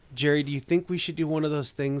Jerry, do you think we should do one of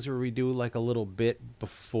those things where we do like a little bit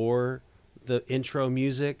before the intro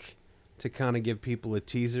music to kind of give people a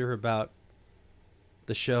teaser about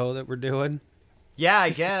the show that we're doing? Yeah, I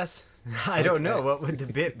guess. I don't know. What would the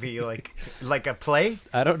bit be? Like a play?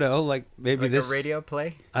 I don't know. Like maybe like this a radio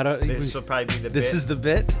play? I don't. This will probably be the This bit. is the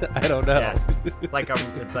bit. I don't know. Yeah. It's like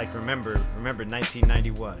remember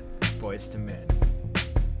 1991, Boys to Men.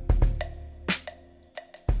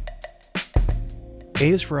 A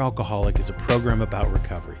is for Alcoholic is a program about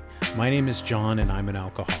recovery. My name is John, and I'm an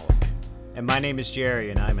alcoholic. And my name is Jerry,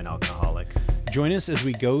 and I'm an alcoholic. Join us as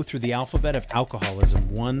we go through the alphabet of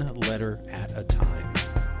alcoholism, one letter at a time.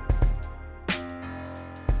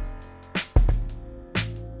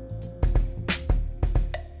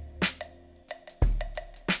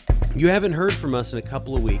 You haven't heard from us in a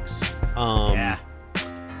couple of weeks. Yeah.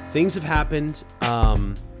 Things have happened,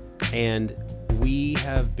 and we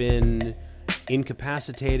have been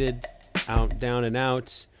incapacitated, down and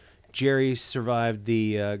out. Jerry survived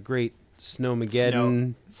the great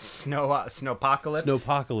Snowmageddon. Snowpocalypse?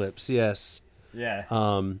 Snowpocalypse, yes. Yeah.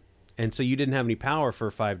 And so you didn't have any power for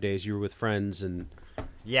 5 days. You were with friends and...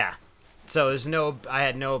 Yeah. So I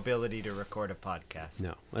had no ability to record a podcast.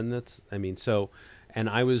 No. And that's, and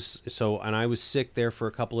I was sick there for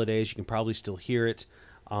a couple of days. You can probably still hear it.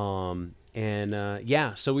 So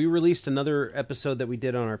we released another episode that we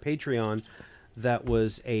did on our Patreon that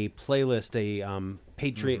was a playlist, a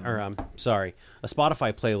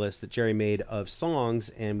Spotify playlist that Jerry made of songs,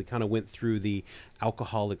 and we kind of went through the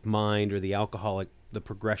alcoholic mind or the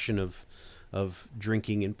progression of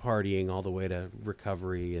drinking and partying all the way to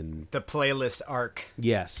recovery and the playlist arc.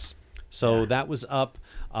 Yes. So that was up.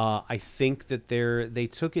 I think that they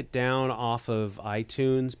took it down off of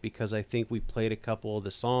iTunes because I think we played a couple of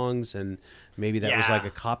the songs and maybe that was like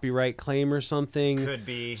a copyright claim or something. Could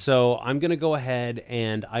be. So I'm going to go ahead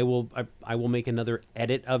and I will make another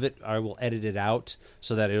edit of it. I will edit it out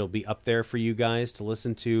so that it'll be up there for you guys to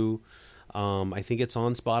listen to. I think it's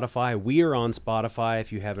on Spotify. We are on Spotify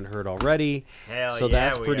if you haven't heard already. Hell so yeah,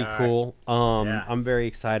 that's pretty cool. I'm very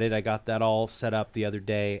excited. I got that all set up the other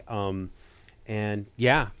day.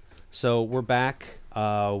 So we're back.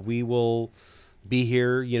 We will be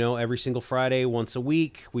here, every single Friday, once a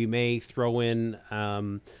week. We may throw in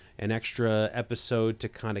an extra episode to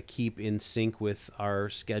kind of keep in sync with our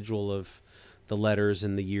schedule of the letters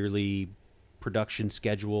and the yearly production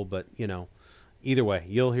schedule. But, either way,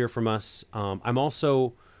 you'll hear from us. I'm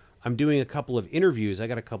doing a couple of interviews. I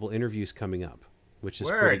got a couple interviews coming up, which is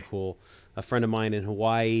pretty cool. A friend of mine in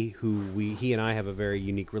Hawaii he and I have a very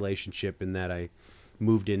unique relationship in that I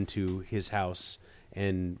moved into his house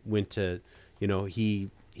and went to, he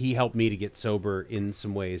helped me to get sober in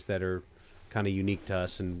some ways that are kind of unique to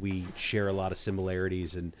us, and we share a lot of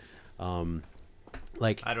similarities. And I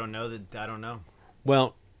don't know.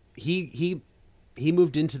 Well, he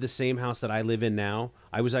moved into the same house that I live in now.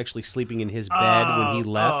 I was actually sleeping in his bed when he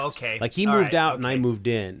left. Oh, okay. Like he moved out and I moved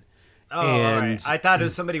in. Oh, all right. I thought it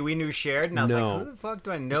was somebody we knew shared, and I was like, who the fuck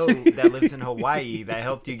do I know that lives in Hawaii that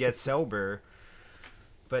helped you get sober?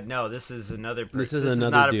 But no, this is another person. This is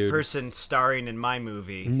not dude. A person starring in my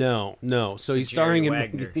movie. No. So he's Jerry starring in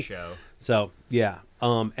Wagner show. So, yeah.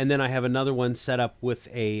 And then I have another one set up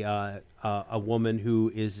with a woman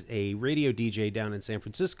who is a radio DJ down in San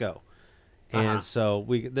Francisco. And so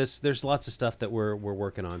there's lots of stuff that we're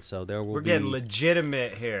working on. So we're getting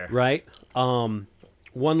legitimate here. Right?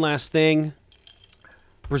 One last thing.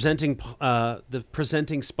 The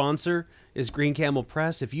presenting sponsor is Green Camel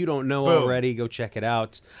Press. If you don't know already, go check it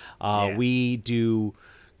out. We do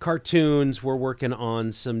cartoons. We're working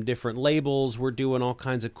on some different labels. We're doing all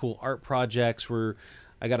kinds of cool art projects.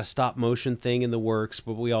 I got a stop motion thing in the works,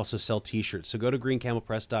 but we also sell t-shirts. So go to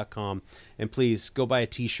greencamelpress.com and please go buy a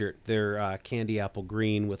t-shirt. They're candy apple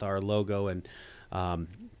green with our logo and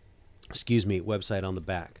website on the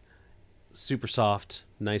back. Super soft,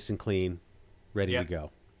 nice and clean, ready to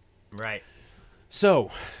go. Right. So,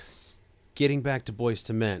 getting back to Boys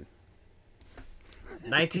to Men.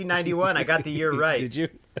 1991, I got the year right. Did you?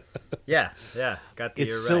 Yeah, got the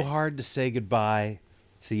year right. It's so hard to say goodbye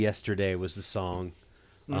to yesterday was the song.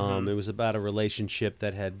 Mm-hmm. It was about a relationship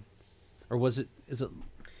that had, or is it basically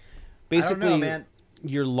I don't know, man.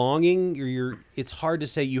 You're longing, it's hard to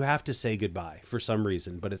say, you have to say goodbye for some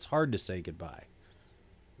reason, but it's hard to say goodbye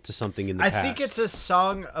to something in the past. I think it's a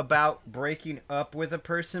song about breaking up with a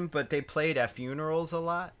person, but they played at funerals a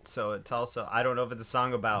lot. So it's also, I don't know if it's a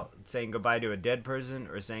song about saying goodbye to a dead person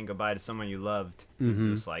or saying goodbye to someone you loved. It's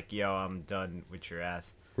just like, yo, I'm done with your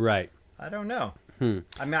ass. Right. I don't know.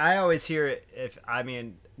 I mean, I always hear it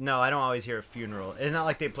no, I don't always hear a funeral. It's not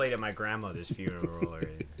like they played at my grandmother's funeral or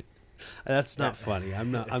That's not funny. I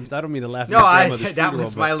don't mean to laugh. No, at your grandmother's that funeral,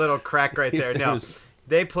 was my little crack right there. if there No, was-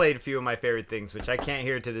 they played a few of my favorite things, which I can't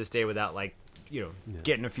hear to this day without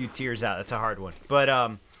getting a few tears out. That's a hard one. But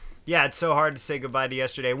yeah, it's so hard to say goodbye to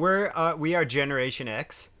yesterday. We are Generation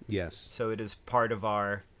X, Yes. so it is part of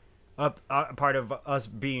our part of us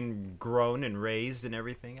being grown and raised and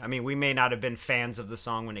everything. I mean, we may not have been fans of the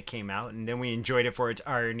song when it came out, and then we enjoyed it for its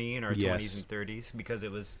irony in our 20s and 30s because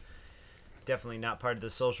it was definitely not part of the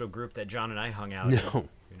social group that John and I hung out in. No.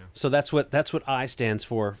 So that's what I stands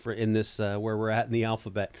for in this where we're at in the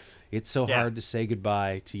alphabet. It's so hard to say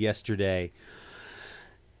goodbye to yesterday.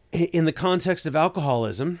 In the context of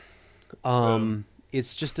alcoholism,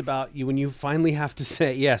 it's just about you when you finally have to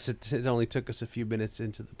say yes. It only took us a few minutes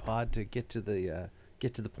into the pod to get to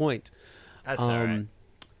the point. That's all right.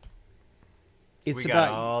 It's We about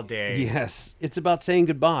got all day. Yes, it's about saying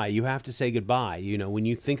goodbye. You have to say goodbye. When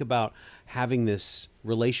you think about having this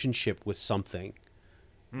relationship with something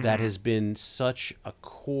that has been such a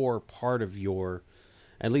core part of your,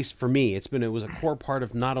 at least for me, it was a core part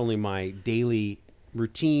of not only my daily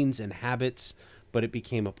routines and habits, but it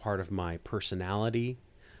became a part of my personality.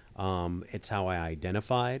 It's how I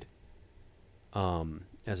identified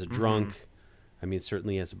as a drunk. I mean,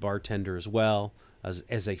 certainly as a bartender as well,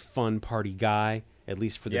 as a fun party guy, at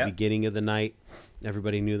least for the beginning of the night.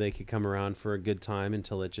 Everybody knew they could come around for a good time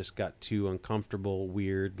until it just got too uncomfortable,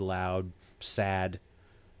 weird, loud, sad,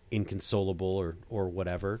 inconsolable, or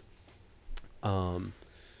whatever. And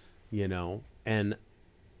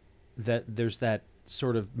that there's that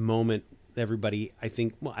sort of moment everybody, I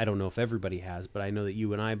think, well, I don't know if everybody has, but I know that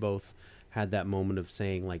you and I both had that moment of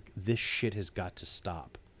saying, like, this shit has got to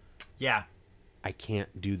stop. Yeah. I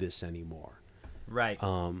can't do this anymore. Right.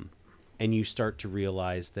 And you start to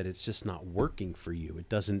realize that it's just not working for you. It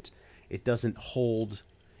doesn't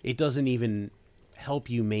even help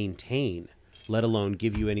you maintain, let alone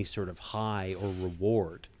give you any sort of high or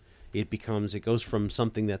reward. It goes from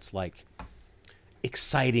something that's like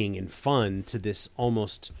exciting and fun to this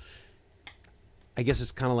almost, I guess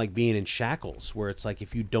it's kind of like being in shackles, where it's like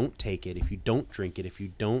if you don't take it, if you don't drink it, if you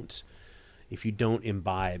don't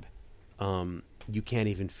imbibe, you can't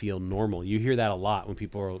even feel normal. You hear that a lot when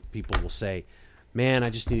people will say, "Man, I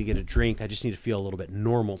just need to get a drink. I just need to feel a little bit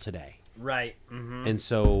normal today." Right. Mm-hmm. And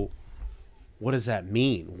so, what does that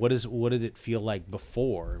mean? What did it feel like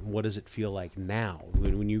before? What does it feel like now?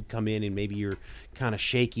 When you come in and maybe you're kind of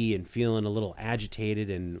shaky and feeling a little agitated,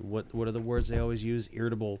 and what are the words they always use?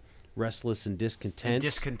 Irritable, restless, and discontent.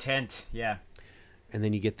 Discontent, yeah. And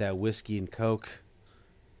then you get that whiskey and Coke,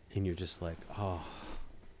 and you're just like, oh,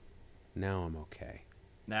 now I'm okay.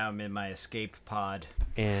 Now I'm in my escape pod.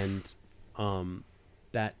 And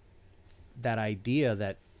that idea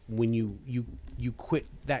that when you quit,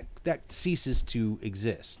 that ceases to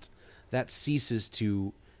exist. That ceases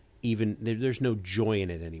to even, there's no joy in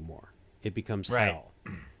it anymore. It becomes hell.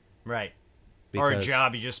 Right. Or a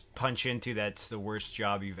job you just punch into that's the worst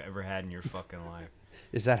job you've ever had in your fucking life.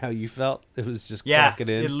 Is that how you felt? It was just clocking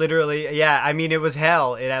in? It literally, I mean, it was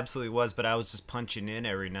hell. It absolutely was, but I was just punching in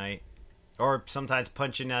every night. Or sometimes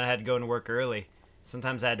punching out, I had to go to work early.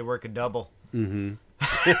 Sometimes I had to work a double. Mm-hmm.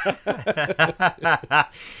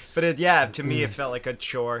 But to me, it felt like a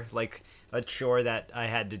chore that I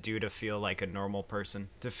had to do to feel like a normal person,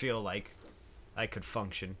 to feel like I could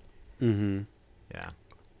function. Mm-hmm. Yeah.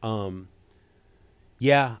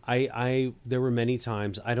 Yeah, I there were many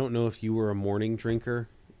times. I don't know if you were a morning drinker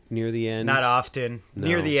near the end. Not often. No.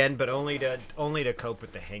 Near the end, but only to cope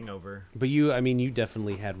with the hangover. But you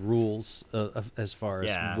definitely had rules as far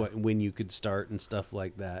as when you could start and stuff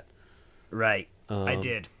like that. Right. I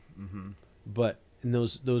did. Mm-hmm. But in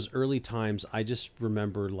those early times, I just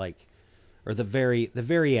remember or the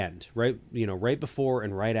very end, right? Right before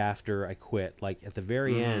and right after I quit, like at the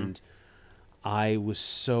very end, I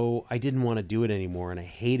didn't want to do it anymore, and I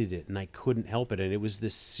hated it, and I couldn't help it. And it was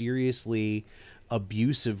this seriously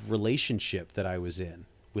abusive relationship that I was in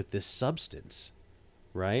with this substance,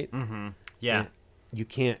 right? Mm-hmm. Yeah. And you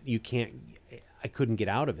can't. I couldn't get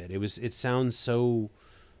out of it. It sounds so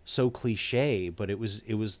cliche, but it was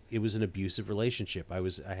an abusive relationship. I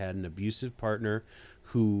had an abusive partner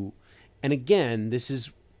who, and again, this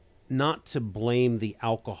is not to blame the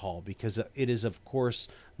alcohol, because it is, of course,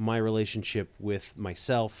 my relationship with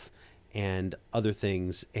myself and other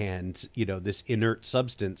things, and this inert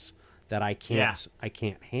substance that I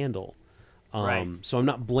can't handle. Right. So I'm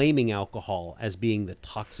not blaming alcohol as being the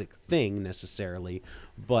toxic thing necessarily,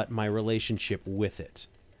 but my relationship with it.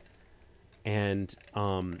 And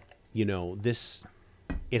it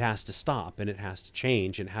has to stop and it has to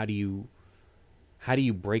change. And how do you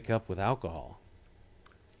break up with alcohol?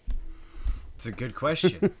 It's a good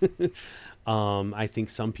question. I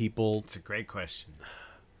think some people, It's a great question.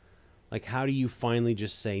 like, how do you finally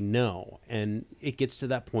just say no? And it gets to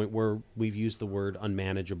that point where we've used the word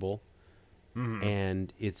unmanageable,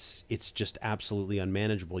 and it's just absolutely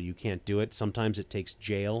unmanageable. You can't do it. Sometimes it takes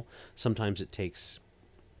jail. Sometimes it takes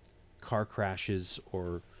car crashes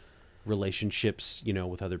or relationships,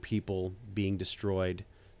 with other people being destroyed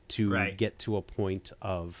to get to a point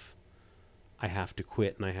of, I have to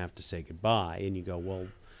quit and I have to say goodbye. And you go, well,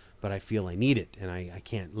 but I feel I need it and I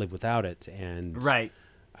can't live without it. And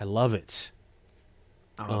I love it.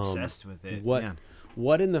 I'm obsessed with it.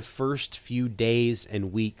 What in the first few days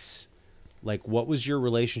and weeks, like, what was your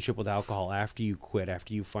relationship with alcohol after you quit,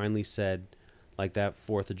 after you finally said, like, that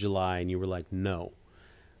 4th of July and you were like, no?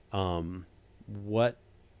 How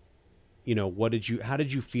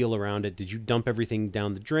did you feel around it? Did you dump everything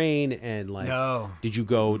down the drain? And, like, no. Did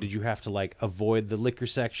you have to, like, avoid the liquor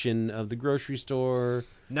section of the grocery store?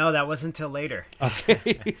 No, that wasn't until later.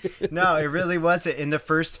 Okay. No, it really wasn't. In the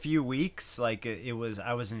first few weeks, like,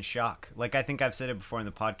 I was in shock. Like, I think I've said it before in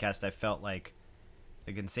the podcast, I felt like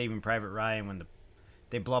in Saving Private Ryan, when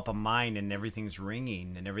they blow up a mine and everything's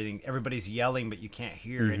ringing and everybody's yelling, but you can't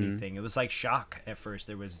hear anything. It was like shock at first.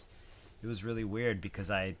 It was really weird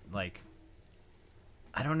because I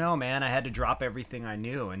don't know, man. I had to drop everything I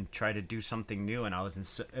knew and try to do something new, and I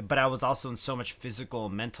was also in so much physical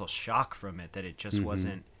and mental shock from it that it just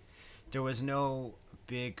wasn't. There was no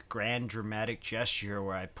big grand dramatic gesture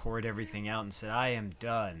where I poured everything out and said I am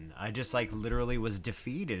done. I just, like, literally was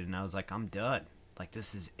defeated, and I was like, I'm done. Like,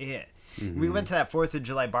 this is it. We went to that 4th of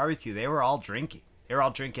July barbecue. They were all drinking. They were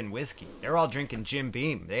all drinking whiskey. They were all drinking Jim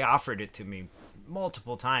Beam. They offered it to me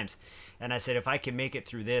multiple times, and I said, if I can make it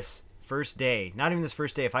through this first day, not even this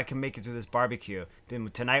first day, if I can make it through this barbecue,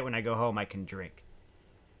 then tonight when I go home I can drink.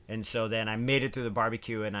 And so then I made it through the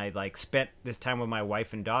barbecue, and I, like, spent this time with my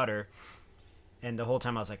wife and daughter, and the whole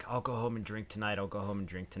time I was like, I'll go home and drink tonight,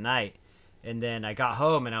 and then I got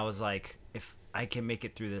home and I was like, if I can make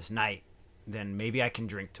it through this night, then maybe I can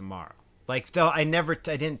drink tomorrow. Like, though I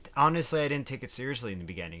didn't take it seriously in the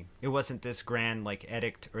beginning. It wasn't this grand, like,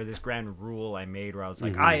 edict or this grand rule I made where I was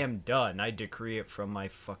like, I am done. I decree it from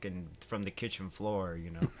the kitchen floor,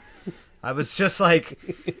 I was just like,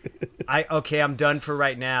 I'm done for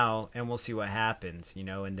right now, and we'll see what happens,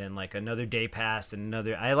 and then, like, another day passed, and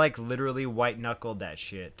I, like, literally white knuckled that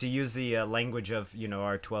shit, to use the language of,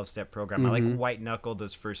 our 12-step program. I, like, white knuckled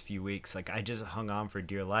those first few weeks. Like, I just hung on for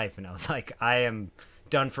dear life, and I was like, I am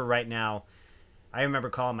done for right now. I remember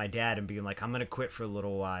calling my dad and being like, I'm gonna quit for a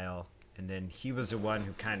little while, and then he was the one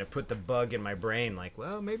who kind of put the bug in my brain, like,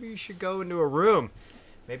 well, maybe you should go into a room,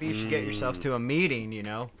 maybe you should get yourself to a meeting.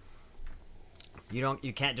 You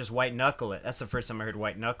can't just white knuckle it. That's the first time I heard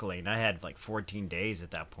white knuckling. I had, like, 14 days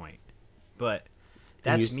at that point. But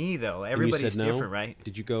that's me, though. Everybody's different, right?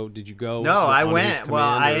 Did you go? No, I went. Well,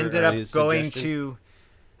 I ended up going to.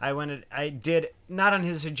 I did not on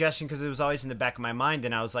his suggestion because it was always in the back of my mind,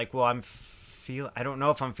 and I was like, well, I don't know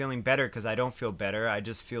if I'm feeling better because I don't feel better. I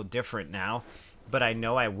just feel different now. But I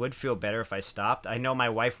know I would feel better if I stopped. I know my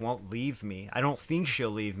wife won't leave me. I don't think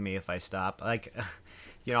she'll leave me if I stop. Like,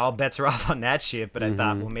 all bets are off on that shit. But I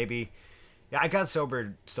thought, well, maybe. Yeah, I got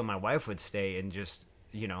sober so my wife would stay, and just,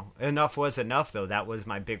 enough was enough, though. That was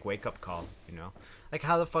my big wake-up call, Like,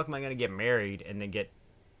 how the fuck am I going to get married and then get.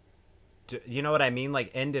 You know what I mean? Like,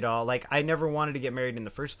 end it all. Like, I never wanted to get married in the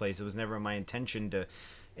first place. It was never my intention to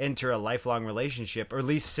enter a lifelong relationship, or at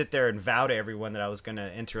least sit there and vow to everyone that I was going to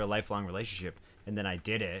enter a lifelong relationship. And then I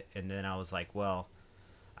did it, and then I was like, well,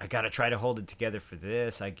 I got to try to hold it together for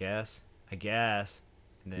this, I guess.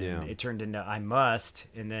 And then it turned into I must,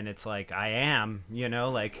 and then it's like I am,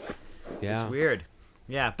 it's weird.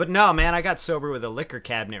 Yeah, but no, man, I got sober with a liquor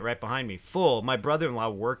cabinet right behind me, full. My brother-in-law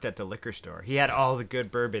worked at the liquor store. He had all the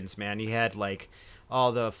good bourbons, man. He had, like,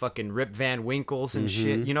 all the fucking Rip Van Winkles and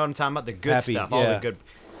shit. You know what I'm talking about? The good stuff. All the good.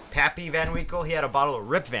 Pappy Van Winkle, he had a bottle of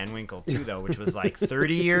Rip Van Winkle, too, though, which was, like,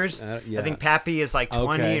 30 years. I think Pappy is, like,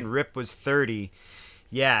 20, and Rip was 30.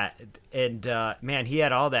 Yeah, and, man, he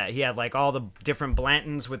had all that. He had, like, all the different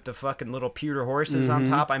Blantons with the fucking little pewter horses on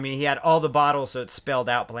top. I mean, he had all the bottles, so it spelled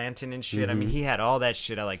out Blanton and shit. I mean, he had all that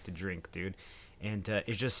shit I like to drink, dude. And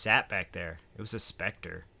it just sat back there. It was a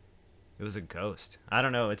specter. It was a ghost. I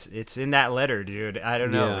don't know. It's in that letter, dude. I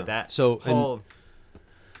don't know. But that whole...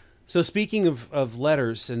 So speaking of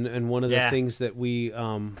letters, and one of the things that we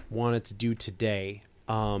wanted to do today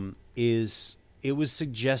is... It was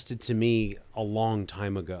suggested to me a long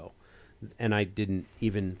time ago, and I didn't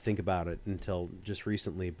even think about it until just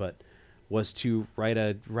recently, but was to write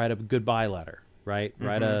a goodbye letter, right?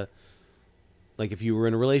 Write like if you were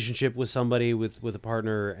in a relationship with somebody with a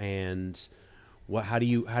partner, and how do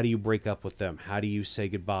you break up with them? How do you say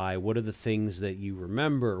goodbye? What are the things that you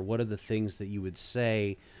remember? What are the things that you would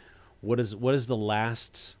say? What is the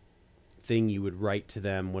last thing you would write to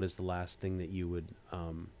them? What is the last thing that you would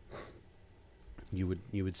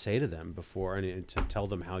say to them before, and to tell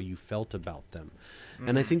them how you felt about them?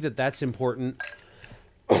 And I think that that's important.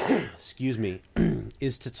 Excuse me,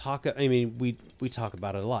 is to talk. I mean, we talk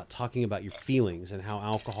about it a lot, talking about your feelings and how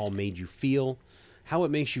alcohol made you feel, how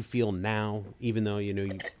it makes you feel now, even though you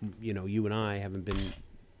and I haven't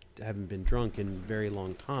been drunk in a very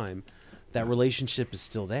long time. That relationship is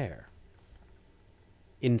still there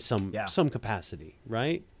in some capacity,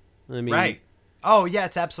 right? I mean, right. Oh yeah,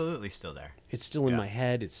 it's absolutely still there. It's still in my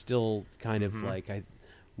head. It's still kind of like I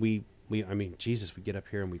mean, Jesus, we get up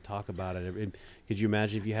here and we talk about it. Could you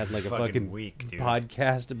imagine if you had like a fucking week, dude.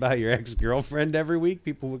 podcast about your ex-girlfriend every week?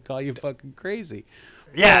 People would call you fucking crazy.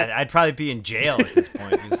 Yeah, I'd probably be in jail at this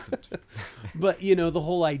point. But, the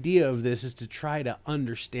whole idea of this is to try to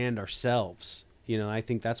understand ourselves. I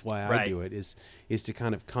think that's why I do it, is to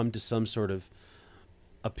kind of come to some sort of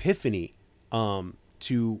epiphany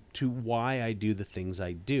to why I do the things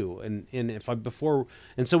I do.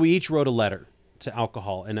 And so we each wrote a letter to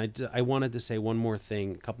alcohol, and I wanted to say one more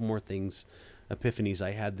thing, a couple more things, epiphanies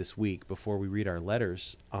I had this week before we read our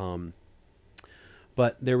letters.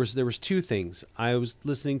 But there was two things. I was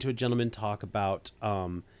listening to a gentleman talk about,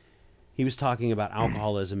 he was talking about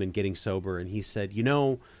alcoholism and getting sober, and he said,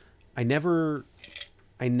 I didn't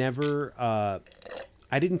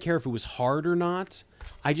care if it was hard or not.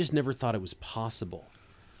 I just never thought it was possible.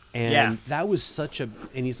 And that was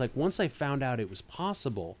and he's like, once I found out it was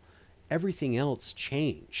possible, everything else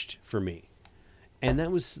changed for me. And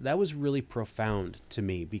that was really profound to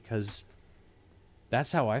me, because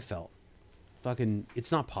that's how I felt. Fucking,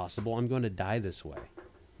 it's not possible. I'm going to die this way.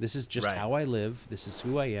 This is just how I live. This is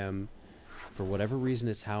who I am. For whatever reason,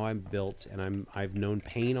 it's how I'm built, and I've known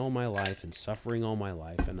pain all my life and suffering all my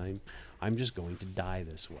life, and I'm just going to die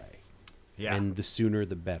this way. Yeah. And the sooner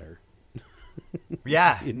the better.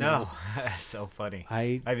 Yeah, no, that's so funny.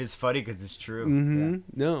 It's funny because it's true. Mm-hmm. Yeah.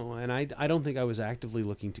 No, and I don't think I was actively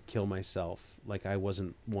looking to kill myself. Like, I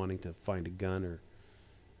wasn't wanting to find a gun or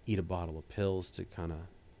eat a bottle of pills to kind of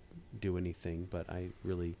do anything. But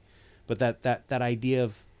that idea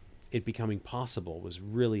of it becoming possible was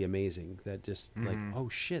really amazing. That just like, oh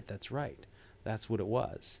shit, that's right. That's what it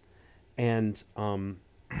was. And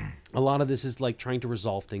a lot of this is like trying to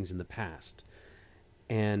resolve things in the past.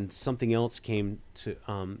 And something else came to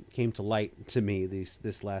light to me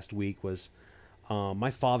this last week was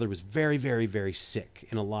my father was very, very, very sick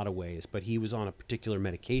in a lot of ways, but he was on a particular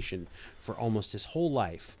medication for almost his whole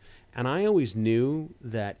life. And I always knew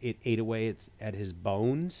that it ate away at his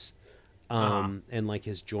bones and like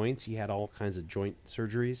his joints. He had all kinds of joint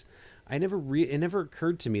surgeries. It never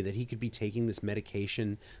occurred to me that he could be taking this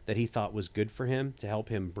medication that he thought was good for him to help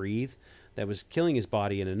him breathe, that was killing his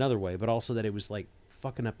body in another way, but also that it was like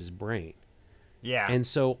fucking up his brain. Yeah. And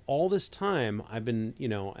so all this time I've been,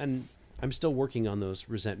 and I'm still working on those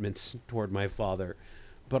resentments toward my father,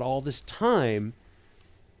 but all this time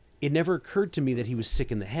it never occurred to me that he was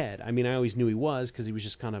sick in the head. I mean, I always knew he was, because he was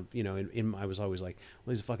just kind of, I was always like,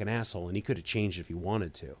 well, he's a fucking asshole, and he could have changed if he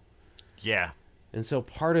wanted to. Yeah. And so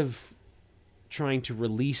part of trying to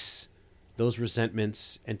release those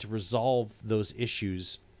resentments and to resolve those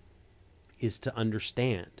issues is to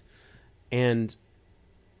understand. And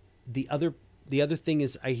the other thing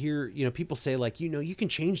is, I hear, people say like, you can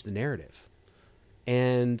change the narrative.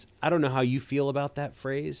 And I don't know how you feel about that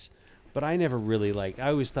phrase, but I never really I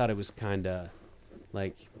always thought it was kind of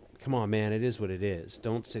like, come on, man, it is what it is.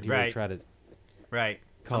 Don't sit here and try to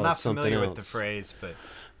call I'm not it something familiar else. with the phrase, but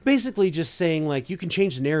basically just saying like, you can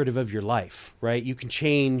change the narrative of your life, right? You can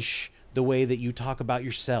change the way that you talk about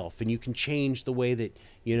yourself, and you can change the way that,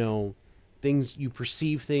 things, you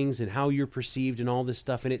perceive things and how you're perceived and all this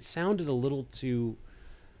stuff. And it sounded a little too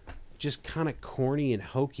just kind of corny and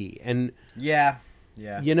hokey. And yeah.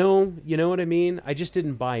 You know what I mean? I just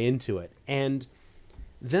didn't buy into it. And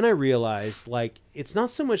then I realized, like, it's not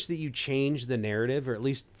so much that you change the narrative, or at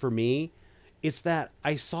least for me, it's that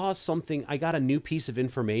I saw something, I got a new piece of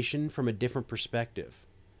information from a different perspective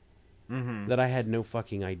that I had no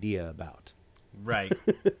fucking idea about. Right.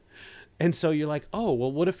 And so you're like, oh,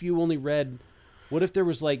 well, what if there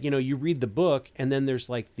was like, you read the book and then there's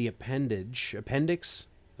like the appendix? The appendix.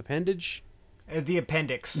 The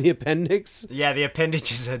appendix? Yeah, the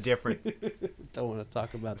appendage is a different. Don't want to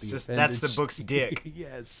talk about the appendage. That's the book's dick.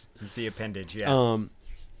 Yes. It's the appendage, yeah.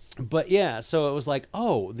 But yeah, so it was like,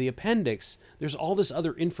 oh, the appendix, there's all this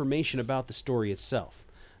other information about the story itself.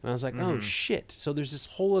 And I was like, oh, shit. So there's this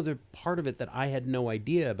whole other part of it that I had no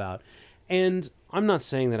idea about. And I'm not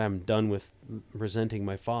saying that I'm done with resenting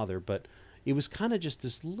my father, but it was kind of just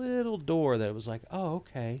this little door that was like, oh,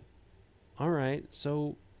 okay. All right.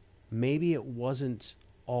 So maybe it wasn't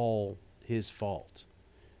all his fault.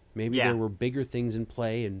 Maybe there were bigger things in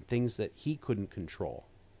play and things that he couldn't control.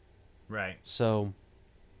 Right. So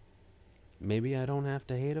maybe I don't have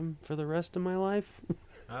to hate him for the rest of my life.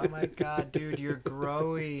 Oh my God, dude, you're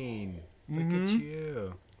growing. Look at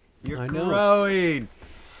you. You're I know. growing.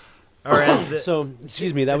 Or as the So,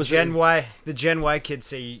 excuse me, that was the Gen Y kids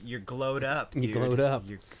say, you're glowed up. Dude. You glowed up.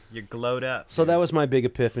 You're glowed up. So dude. that was my big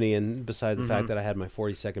epiphany, and beside the fact that I had my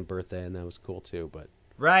 42nd birthday, and that was cool too. But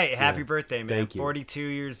Right, happy birthday, man. Thank you. 42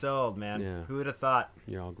 years old, man. Yeah. Who would have thought?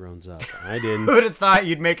 you're all grown up. I didn't. Who would have thought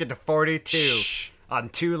you'd make it to 42 Shh. on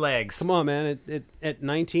 2 legs? Come on, man. At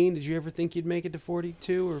 19, did you ever think you'd make it to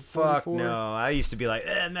 42 or 44? Fuck no. I used to be like,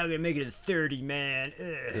 I'm not going to make it to 30, man.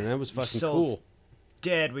 Ugh. And that was Your fucking soul's cool.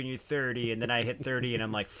 dead when you're 30, and then I hit 30 and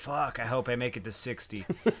I'm like, fuck, I hope I make it to 60.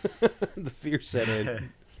 The fear set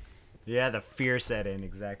in. Yeah, the fear set in,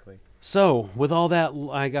 exactly. So, with all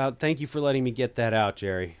that, thank you for letting me get that out,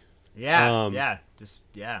 Jerry. Yeah,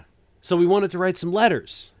 So we wanted to write some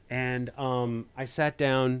letters, and I sat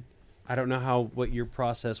down. I don't know what your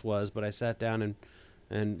process was, but I sat down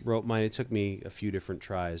and wrote mine. It took me a few different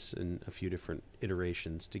tries and a few different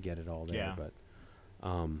iterations to get it all there. Yeah. But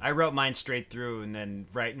I wrote mine straight through, and then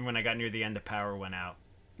right when I got near the end, the power went out.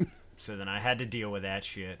 So then I had to deal with that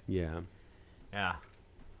shit. yeah. Yeah.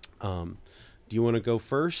 Do you want to go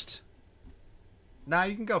first? No,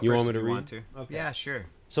 you can go first You want me if to you read? want to. Okay. Yeah, sure.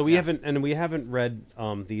 So we haven't read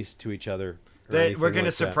these to each other. Or We're anything going to like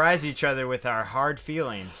that. surprise each other with our hard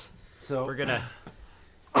feelings. So We're going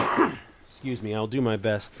to... excuse me. I'll do my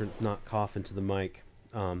best for not coughing to the mic.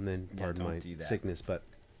 Then pardon don't my do that. sickness, but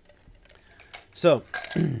so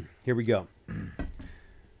here we go.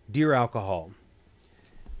 Dear Alcohol,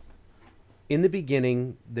 in the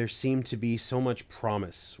beginning, there seemed to be so much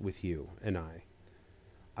promise with you and I.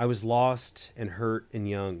 I was lost and hurt and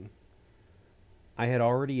young. I had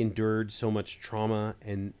already endured so much trauma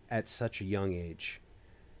and at such a young age.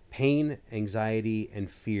 Pain, anxiety, and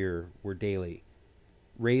fear were daily,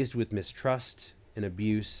 raised with mistrust and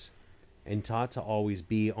abuse, and taught to always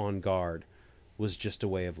be on guard was just a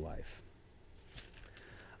way of life.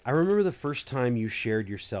 I remember the first time you shared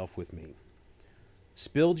yourself with me,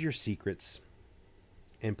 spilled your secrets,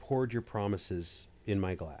 and poured your promises in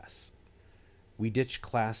my glass. We ditched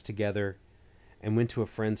class together and went to a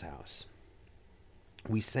friend's house.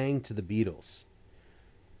 We sang to the Beatles.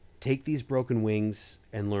 Take these broken wings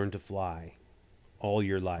and learn to fly all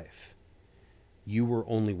your life. You were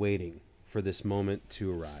only waiting for this moment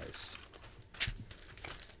to arise.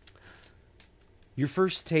 Your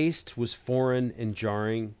first taste was foreign and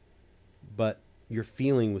jarring, but your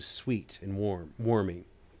feeling was sweet and warming.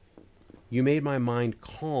 You made my mind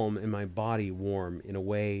calm and my body warm in a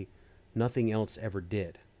way nothing else ever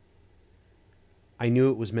did. I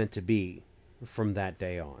knew it was meant to be from that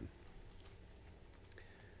day on.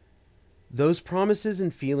 Those promises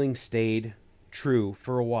and feelings stayed true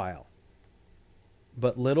for a while,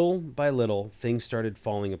 but little by little things started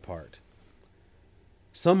falling apart.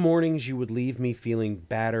 Some mornings you would leave me feeling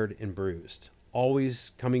battered and bruised,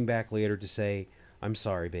 always coming back later to say, I'm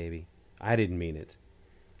sorry, baby. I didn't mean it.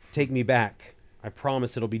 Take me back. I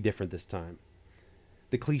promise it'll be different this time.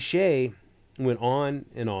 The cliche went on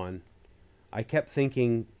and on. I kept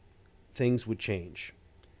thinking things would change.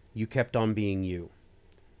 You kept on being you,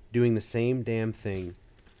 doing the same damn thing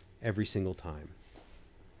every single time.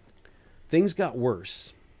 Things got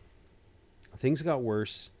worse.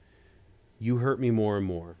 You hurt me more and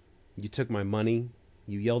more. You took my money.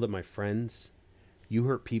 You yelled at my friends. You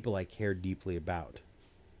hurt people I cared deeply about.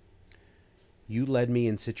 You led me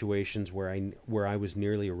in situations where I was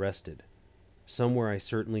nearly arrested, somewhere I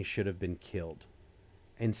certainly should have been killed.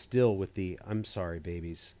 And still with the, I'm sorry,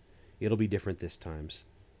 babies. It'll be different this times,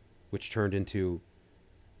 which turned into,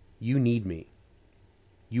 you need me.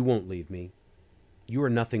 You won't leave me. You are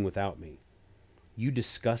nothing without me. You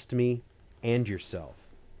disgust me and yourself.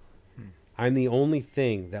 I'm the only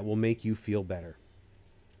thing that will make you feel better.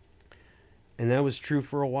 And that was true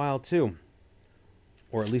for a while too.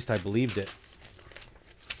 Or at least I believed it.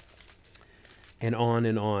 And on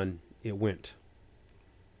it went.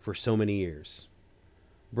 For so many years.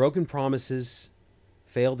 Broken promises,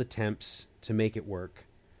 failed attempts to make it work.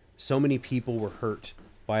 So many people were hurt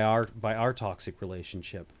by our toxic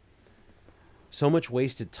relationship. So much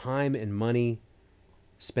wasted time and money.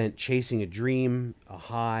 spent chasing a dream, a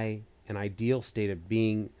high, an ideal state of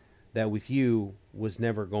being that with you was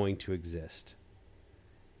never going to exist.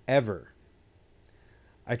 Ever.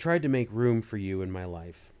 I tried to make room for you in my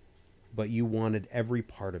life, but you wanted every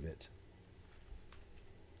part of it.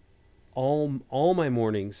 All my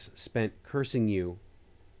mornings spent cursing you,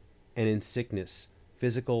 and in sickening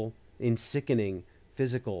physical,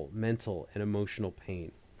 mental, and emotional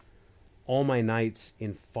pain. All my nights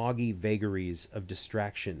in foggy vagaries of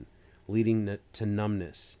distraction, leading to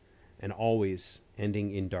numbness, and always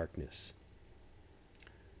ending in darkness,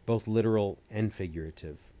 both literal and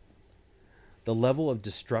figurative. The level of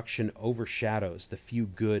destruction overshadows the few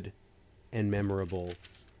good and memorable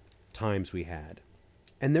times we had.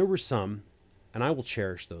 And there were some, and I will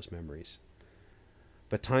cherish those memories.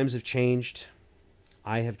 But times have changed.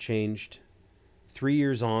 I have changed. 3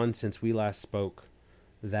 years on since we last spoke,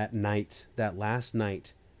 that last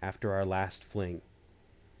night after our last fling,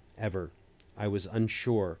 I was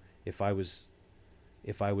unsure if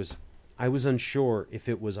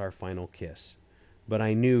it was our final kiss, but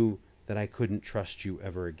I knew that I couldn't trust you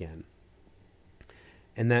ever again.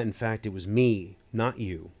 And that in fact it was me, not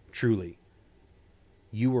you, truly.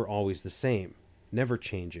 You were always the same, never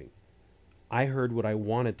changing. I heard what I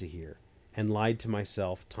wanted to hear and lied to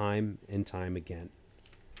myself time and time again.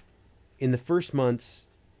 In the first months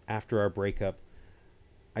after our breakup,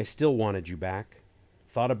 I still wanted you back,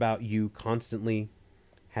 thought about you constantly,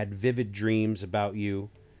 had vivid dreams about you.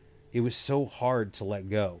 It was so hard to let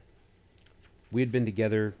go. We had been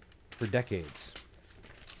together for decades.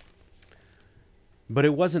 But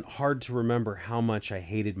it wasn't hard to remember how much I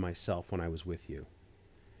hated myself when I was with you.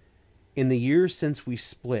 In the years since we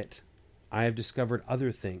split, I have discovered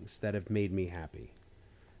other things that have made me happy.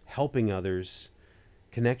 Helping others,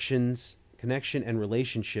 connection and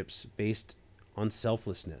relationships based on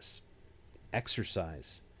selflessness,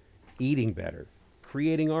 exercise, eating better,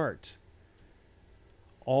 creating art.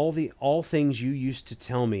 All things you used to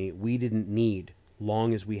tell me we didn't need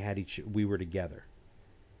long as we were together.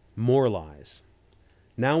 More lies.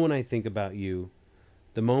 Now when I think about you,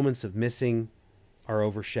 the moments of missing are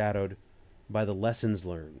overshadowed by the lessons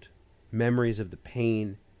learned, memories of the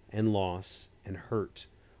pain and loss and hurt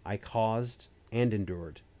I caused and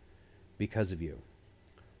endured because of you.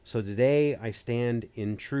 So today I stand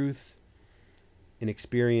in truth, in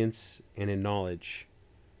experience, and in knowledge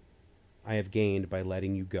I have gained by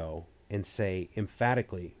letting you go and say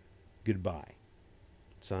emphatically goodbye.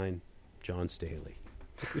 Signed, John Staley.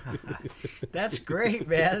 That's great,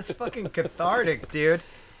 man. That's fucking cathartic, dude.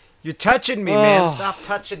 You're touching me, man. Stop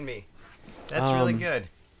touching me. That's really good.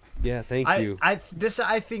 Yeah, thank you. I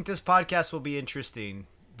think this podcast will be interesting.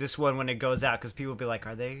 This one when it goes out, because people will be like,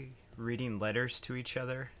 "Are they reading letters to each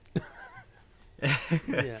other?"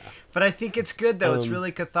 Yeah. But I think it's good though. It's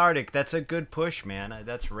really cathartic. That's a good push, man.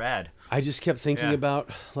 That's rad. I just kept thinking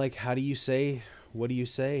about like, what do you say,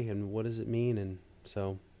 and what does it mean, and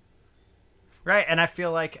so. Right, and I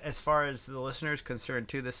feel like as far as the listener's concerned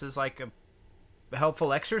too, this is like a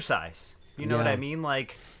helpful exercise. You know what I mean?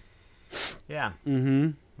 Like, yeah.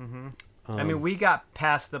 I mean, we got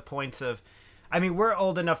past the points of, I mean, we're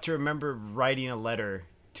old enough to remember writing a letter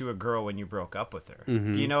to a girl when you broke up with her.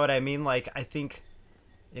 Do you know what I mean? Like, I think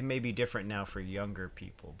it may be different now for younger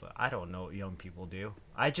people, but I don't know what young people do.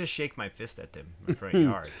 I just shake my fist at them in my front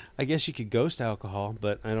yard. I guess you could ghost alcohol,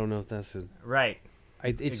 but I don't know if that's right.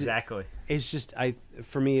 Exactly. It's just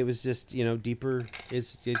for me it was just, deeper.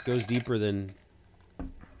 It goes deeper than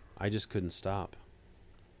I just couldn't stop.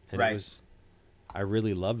 And right. It was, I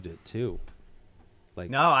really loved it too. Like,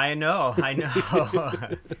 no, I know. And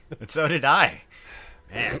so did I.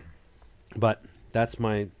 Man. But that's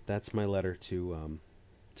my letter to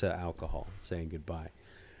alcohol, saying goodbye.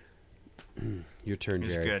 Your turn,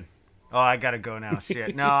 Jerry. It's good. Oh, I gotta go now.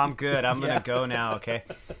 Shit. No, I'm good. I'm gonna go now. Okay,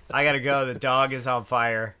 I gotta go. The dog is on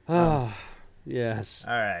fire. Oh, yes.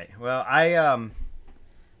 All right. Well, I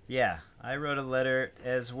wrote a letter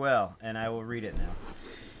as well, and I will read it now.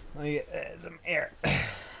 Let me get some air.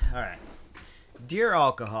 All right. Dear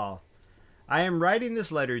Alcohol, I am writing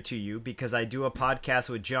this letter to you because I do a podcast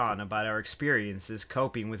with John about our experiences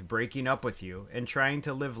coping with breaking up with you and trying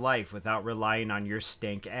to live life without relying on your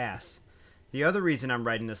stank ass. The other reason I'm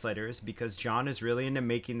writing this letter is because John is really into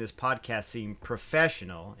making this podcast seem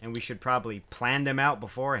professional, and we should probably plan them out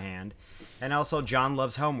beforehand. And also, John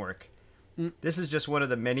loves homework. This is just one of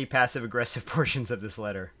the many passive-aggressive portions of this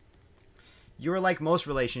letter. You are like most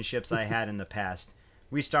relationships I had in the past.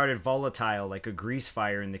 We started volatile like a grease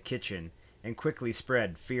fire in the kitchen, and quickly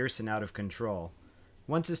spread, fierce and out of control.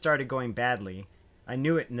 Once it started going badly, I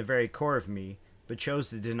knew it in the very core of me, but chose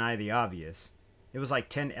to deny the obvious. It was like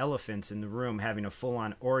 10 elephants in the room having a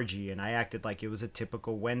full-on orgy, and I acted like it was a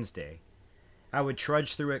typical Wednesday. I would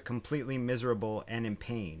trudge through it completely miserable and in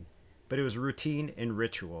pain, but it was routine and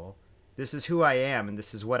ritual. This is who I am, and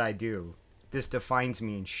this is what I do. This defines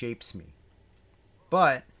me and shapes me.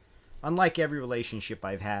 But, unlike every relationship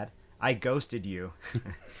I've had, I ghosted you.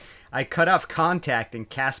 I cut off contact and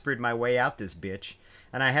Caspered my way out this bitch,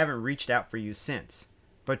 and I haven't reached out for you since.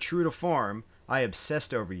 But true to form, I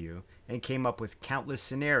obsessed over you and came up with countless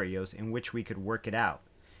scenarios in which we could work it out.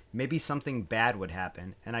 Maybe something bad would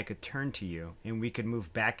happen, and I could turn to you, and we could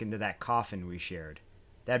move back into that coffin we shared.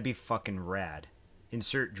 That'd be fucking rad.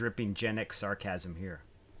 Insert dripping Gen X sarcasm here.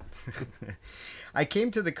 I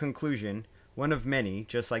came to the conclusion, one of many,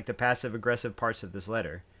 just like the passive-aggressive parts of this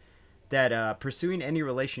letter, that pursuing any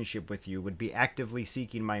relationship with you would be actively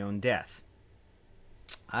seeking my own death.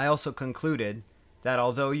 I also concluded that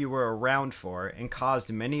although you were around for and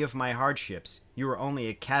caused many of my hardships, you were only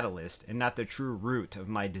a catalyst and not the true root of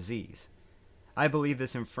my disease. I believe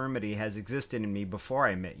this infirmity has existed in me before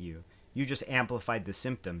I met you. You just amplified the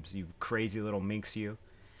symptoms, you crazy little minx you.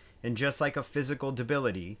 And just like a physical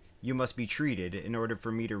debility, you must be treated in order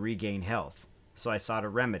for me to regain health. So I sought a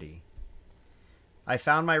remedy. I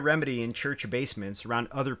found my remedy in church basements around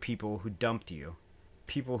other people who dumped you.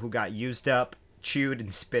 People who got used up, chewed,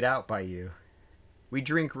 and spit out by you. We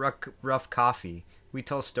drink rough coffee, we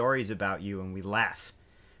tell stories about you, and we laugh.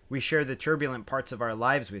 We share the turbulent parts of our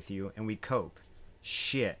lives with you, and we cope.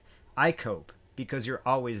 Shit, I cope, because you're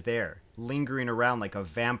always there, lingering around like a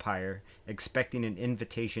vampire, expecting an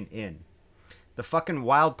invitation in. The fucking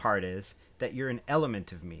wild part is that you're an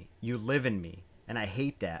element of me. You live in me, and I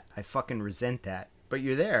hate that. I fucking resent that. But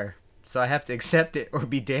you're there, so I have to accept it or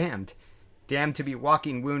be damned. Damned to be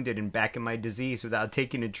walking wounded and back in my disease without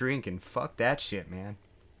taking a drink, and fuck that shit, man.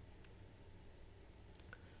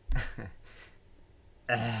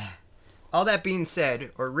 All that being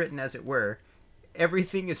said, or written as it were,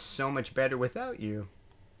 everything is so much better without you.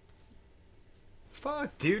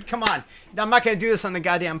 Fuck, dude, come on. I'm not gonna do this on the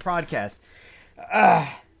goddamn podcast.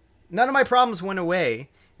 None of my problems went away,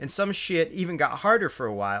 and some shit even got harder for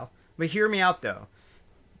a while. But hear me out, though.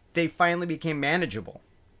 They finally became manageable.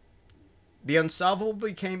 The unsolvable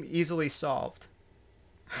became easily solved.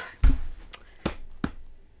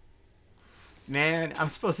 Man, I'm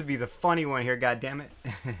supposed to be the funny one here, goddammit.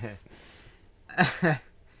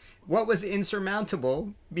 What was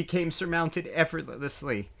insurmountable became surmounted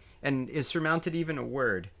effortlessly. And is surmounted even a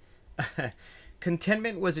word?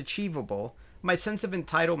 Contentment was achievable. My sense of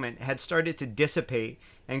entitlement had started to dissipate,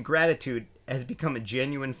 and gratitude has become a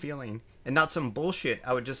genuine feeling. And not some bullshit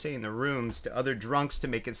I would just say in the rooms to other drunks to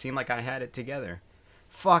make it seem like I had it together.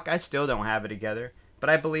 Fuck, I still don't have it together, but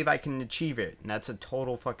I believe I can achieve it, and that's a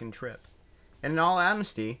total fucking trip. And in all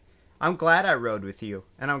honesty, I'm glad I rode with you,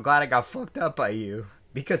 and I'm glad I got fucked up by you.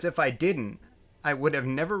 Because if I didn't, I would have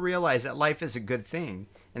never realized that life is a good thing,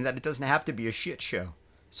 and that it doesn't have to be a shit show.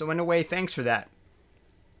 So in a way, thanks for that.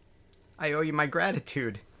 I owe you my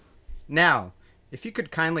gratitude. Now, if you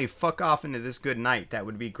could kindly fuck off into this good night, that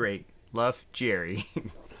would be great. Love, Jerry.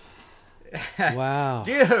 Wow.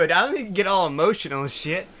 Dude, I don't think you get all emotional and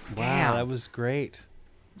shit. Wow, Damn. that was great.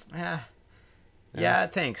 Yeah, was-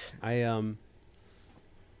 thanks. I'm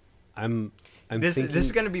This thinking,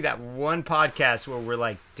 is going to be that one podcast where we're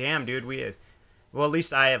like, damn, dude, well, at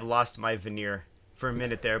least I have lost my veneer for a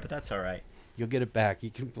minute there, but that's all right. you'll get it back.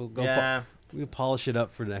 We'll go Yeah. we'll polish it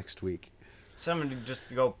up for next week. Someone to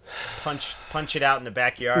just go punch it out in the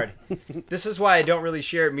backyard. This is why I don't really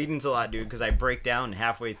share at meetings a lot, dude, because I break down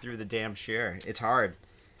halfway through the damn share. It's hard.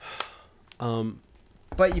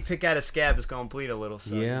 But you pick out a scab, it's going to bleed a little.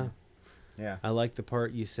 So, Yeah. Yeah. I like the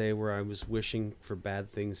part you say where I was wishing for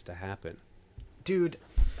bad things to happen. Dude.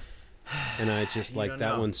 And I just You like don't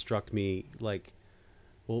that know. one struck me like,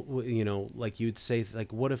 well, you know, like you'd say,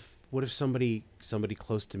 like, what if somebody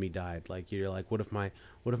close to me died? Like, you're like, what if my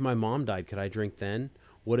mom died? Could I drink then?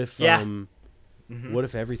 What if Yeah. what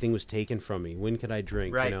if everything was taken from me? When could I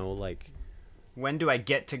drink? Right. You know, like, When do I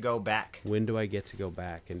get to go back? when do I get to go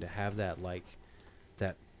back? And to have that, like,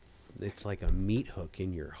 that, it's like a meat hook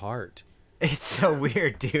in your heart. It's so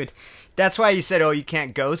weird, dude. That's why you said, oh, you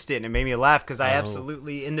can't ghost it, and it made me laugh, because I Oh.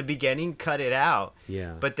 absolutely, in the beginning, cut it out.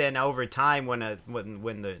 Yeah. But then over time, when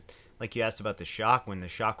the, like you asked about the shock, when the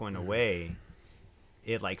shock went away,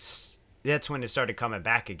 it like, that's when it started coming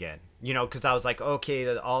back again. You know, because I was like,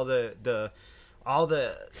 okay, all the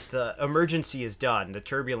emergency is done, the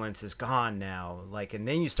turbulence is gone now, like, and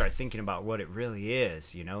then you start thinking about what it really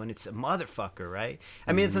is, you know, and it's a motherfucker, right?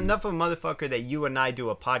 I mean, it's enough of a motherfucker that you and I do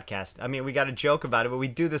a podcast. I mean, we got to joke about it, but we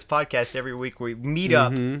do this podcast every week. We meet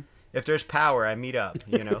up If there's power, I meet up,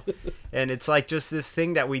 you know? And it's like just this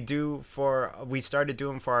thing that we started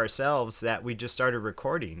doing for ourselves, that we just started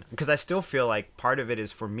recording. Because I still feel like part of it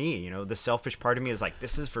is for me, you know? The selfish part of me is like,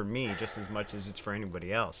 this is for me just as much as it's for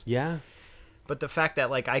anybody else. Yeah. But the fact that,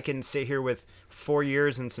 like, I can sit here with 4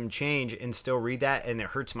 years and some change and still read that, and it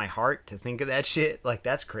hurts my heart to think of that shit, like,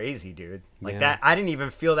 that's crazy, dude. Like, that, I didn't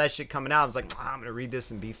even feel that shit coming out. I was like, I'm going to read this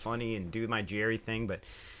and be funny and do my Jerry thing. But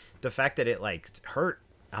the fact that it, like, hurt,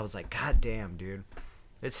 I was like, God damn, dude.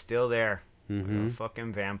 It's still there. Mm-hmm. Like a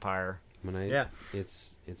fucking vampire.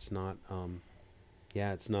 It's not,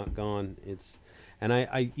 it's not gone.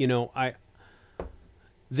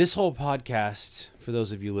 This whole podcast, for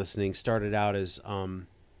those of you listening, started out as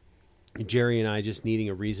Jerry and I just needing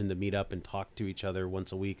a reason to meet up and talk to each other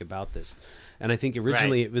once a week about this. And I think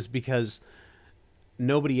originally it was because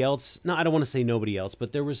nobody else, no, I don't want to say nobody else,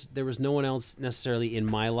 but there was no one else necessarily in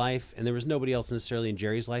my life, and there was nobody else necessarily in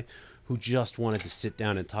Jerry's life who just wanted to sit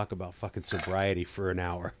down and talk about fucking sobriety for an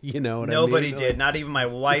hour. You know what I mean? Nobody did. Not even my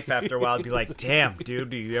wife after a while would be like, damn, dude,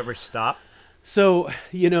 do you ever stop? So,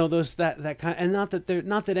 you know, those that kind, and not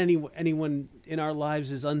that anyone in our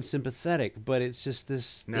lives is unsympathetic, but it's just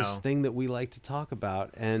this thing that we like to talk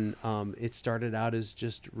about, and it started out as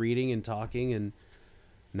just reading and talking, and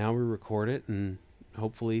now we record it, and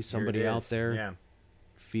hopefully somebody out there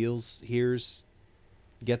hears,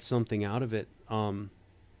 gets something out of it.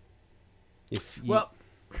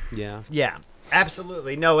 Yeah,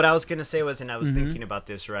 absolutely. No, what I was gonna say was, and I was thinking about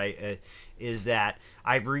this, right, is that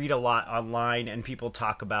I read a lot online, and people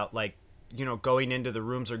talk about, like, you know, going into the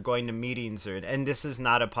rooms or going to meetings, and this is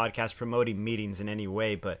not a podcast promoting meetings in any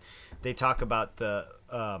way, but they talk about the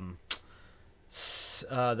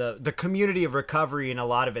community of recovery, and a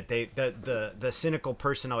lot of it, the cynical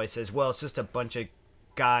person always says, well, it's just a bunch of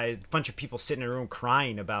people sitting in a room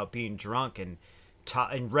crying about being drunk and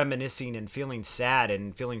reminiscing and feeling sad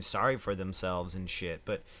and feeling sorry for themselves and shit.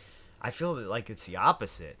 But I feel that, like, it's the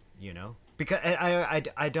opposite, you know, because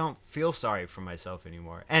I don't feel sorry for myself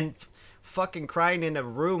anymore. And fucking crying in a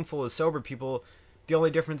room full of sober people, the only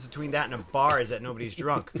difference between that and a bar is that nobody's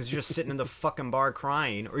drunk, because you're just sitting in the fucking bar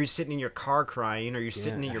crying, or you're sitting in your car crying, or you're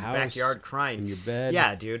sitting in your backyard crying. In your bed.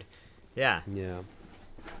 Yeah, dude. Yeah. Yeah.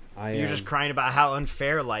 You're just crying about how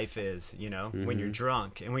unfair life is, you know, when you're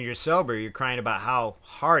drunk. And when you're sober, you're crying about how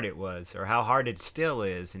hard it was, or how hard it still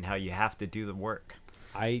is, and how you have to do the work.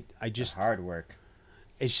 I just... The hard work.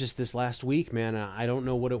 It's just this last week, man. I don't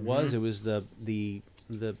know what it was. It was the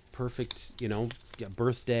perfect, you know,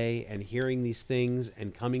 birthday, and hearing these things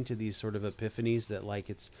and coming to these sort of epiphanies that,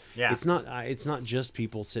 like, it's not just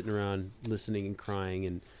people sitting around listening and crying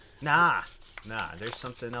and nah, there's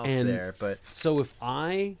something else there. But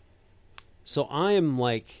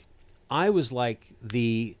I was like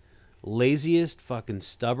the laziest, fucking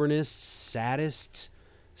stubbornest, saddest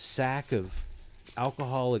sack of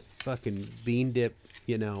alcoholic fucking bean dip,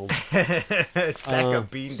 you know, sack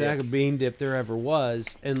of bean dip there ever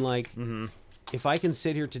was. And, like, if I can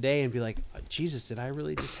sit here today and be like, Jesus, did I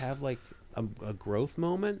really just have, like, a growth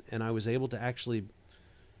moment, and I was able to actually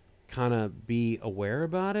kind of be aware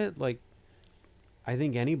about it? Like, I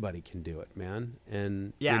think anybody can do it, man.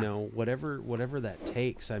 And you know, whatever that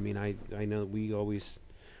takes. I mean, I know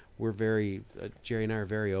we're very Jerry and I are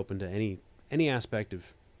very open to any aspect of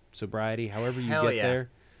sobriety, however you get there.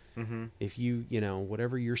 If you know,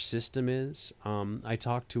 whatever your system is. I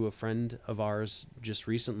talked to a friend of ours just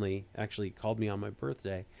recently, actually called me on my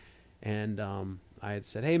birthday, and I had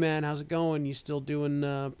said, hey man, how's it going? You still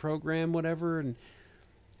doing program, whatever? And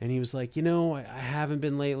he was like, you know, I haven't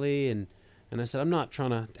been lately, and I said, I'm not trying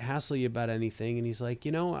to hassle you about anything. And he's like,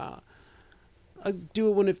 you know, I'll do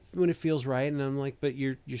it when it feels right. And I'm like, but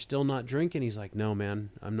you're still not drinking? He's like, no, man,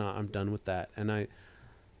 I'm not. I'm done with that. And I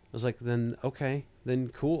was like, then okay, then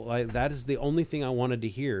cool. That is the only thing I wanted to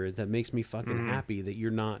hear that makes me fucking happy, that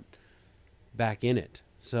you're not back in it.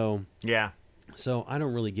 So yeah. So I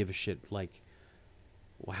don't really give a shit, like,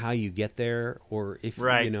 how you get there, or if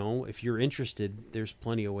you know, if you're interested, there's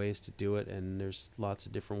plenty of ways to do it, and there's lots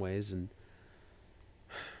of different ways. And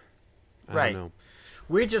I don't know.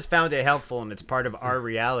 We just found it helpful, and it's part of our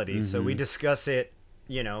reality, so we discuss it,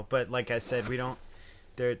 you know. But like I said, we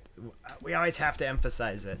always have to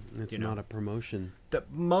emphasize it. It's not a promotion. The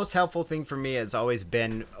most helpful thing for me has always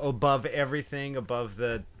been, above everything, above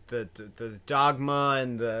the dogma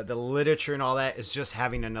and the literature and all that, is just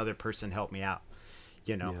having another person help me out.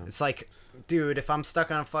 You know, it's like, dude, if I'm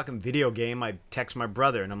stuck on a fucking video game, I text my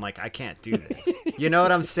brother and I'm like, I can't do this. You know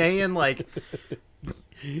what I'm saying? Like,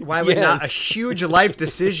 why would not a huge life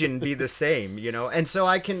decision be the same, you know? And so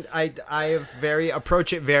I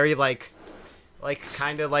approach it very, like, like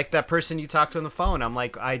kind of like that person you talked to on the phone. I'm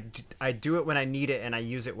like, I do it when I need it, and I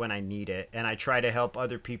use it when I need it, and I try to help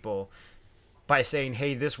other people by saying,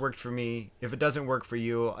 hey, this worked for me. If it doesn't work for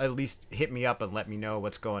you, at least hit me up and let me know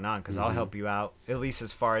what's going on, because I'll help you out, at least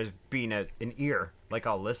as far as being an ear. Like,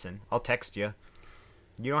 I'll listen. I'll text you.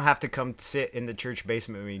 You don't have to come sit in the church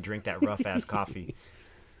basement when you drink that rough-ass coffee.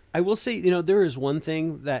 I will say, there is one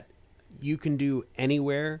thing that you can do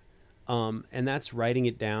anywhere, and that's writing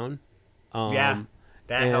it down. Yeah,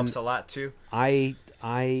 that helps a lot, too. I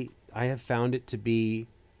have found it to be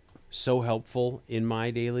so helpful in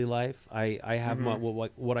my daily life. I have my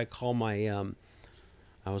what I call my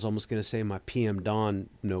I was almost going to say my PM Dawn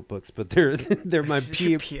notebooks, but they're my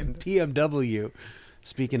PMW.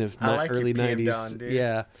 Speaking of I like early your PM 90s, Dawn, dude.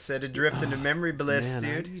 yeah. Set adrift into memory bliss,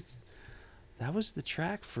 Man, dude. that was the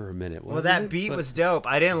track for a minute. Well, that beat was dope.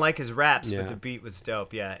 I didn't like his raps, Yeah. but the beat was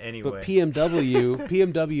dope. Yeah. Anyway, But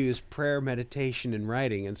PMW is prayer, meditation, and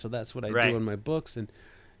writing, and so that's what I do in my books and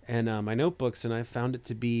my notebooks, and I found it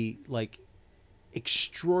to be like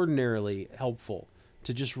extraordinarily helpful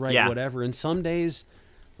to just write whatever. And some days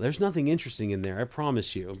there's nothing interesting in there, I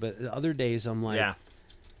promise you. But other days I'm like,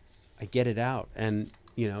 I get it out, and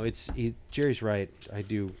Jerry's right. I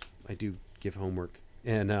do give homework.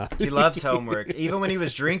 And he loves homework. Even when he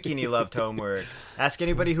was drinking, he loved homework. Ask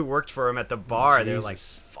anybody who worked for him at the bar. They're like,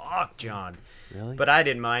 fuck, John. Really? But I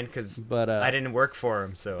didn't mind because I didn't work for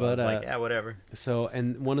him. So I was like, yeah, whatever. So,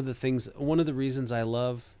 and one of the reasons I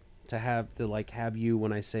love to have you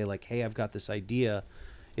when I say like, hey, I've got this idea,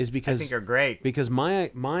 is because I think you're great. Because my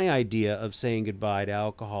idea of saying goodbye to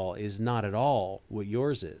alcohol is not at all what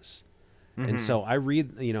yours is. And so I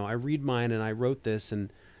read mine, and I wrote this,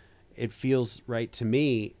 and it feels right to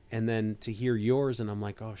me, and then to hear yours, and I'm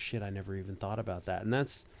like, oh shit, I never even thought about that. And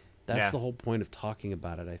that's the whole point of talking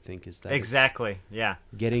about it, I think, is that exactly, yeah,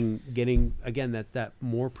 getting again that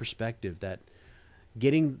more perspective, that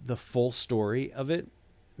getting the full story of it,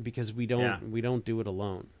 because we don't do it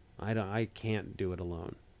alone. I can't do it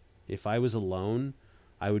alone. If I was alone,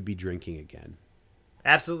 I would be drinking again.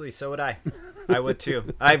 Absolutely, so would I. I would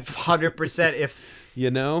too. I 100% if.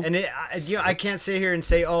 And I can't sit here and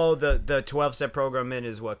say, oh, the 12-step program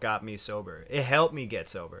is what got me sober. It helped me get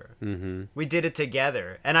sober. Mm-hmm. We did it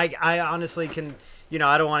together. And I honestly can,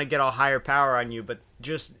 I don't want to get all higher power on you, but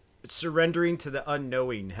just surrendering to the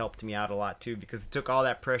unknowing helped me out a lot too, because it took all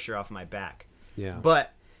that pressure off my back. Yeah.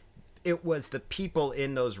 But it was the people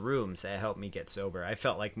in those rooms that helped me get sober. I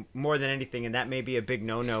felt like more than anything, and that may be a big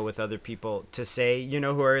no-no with other people to say,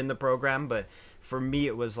 who are in the program, but for me,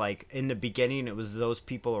 it was like in the beginning, it was those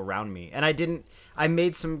people around me. And I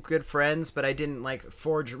made some good friends, but I didn't like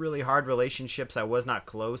forge really hard relationships. I was not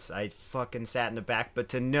close. I fucking sat in the back. But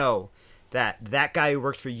to know that guy who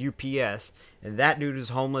worked for UPS, and that dude who's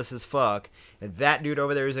homeless as fuck, and that dude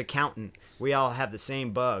over there is accountant, we all have the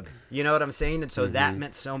same bug. You know what I'm saying? And so that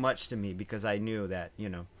meant so much to me, because I knew that,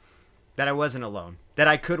 that I wasn't alone. That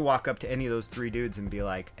I could walk up to any of those three dudes and be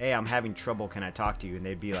like, hey, I'm having trouble. Can I talk to you? And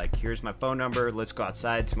they'd be like, here's my phone number. Let's go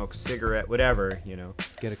outside, smoke a cigarette, whatever,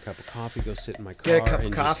 Get a cup of coffee, go sit in my car. Get a cup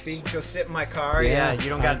of coffee, go sit in my car. Yeah, you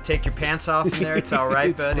don't got to take your pants off in there. It's all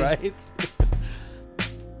right, buddy. Right.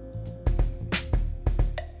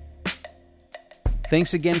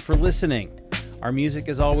 Thanks again for listening. Our music,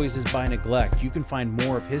 as always, is by Neglect. You can find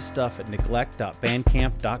more of his stuff at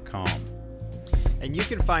neglect.bandcamp.com. And you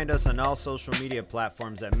can find us on all social media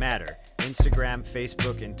platforms that matter: Instagram,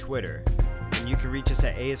 Facebook, and Twitter. And you can reach us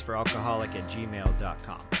at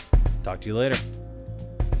aisforalcoholic@gmail.com. Talk to you later.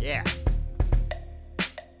 Yeah.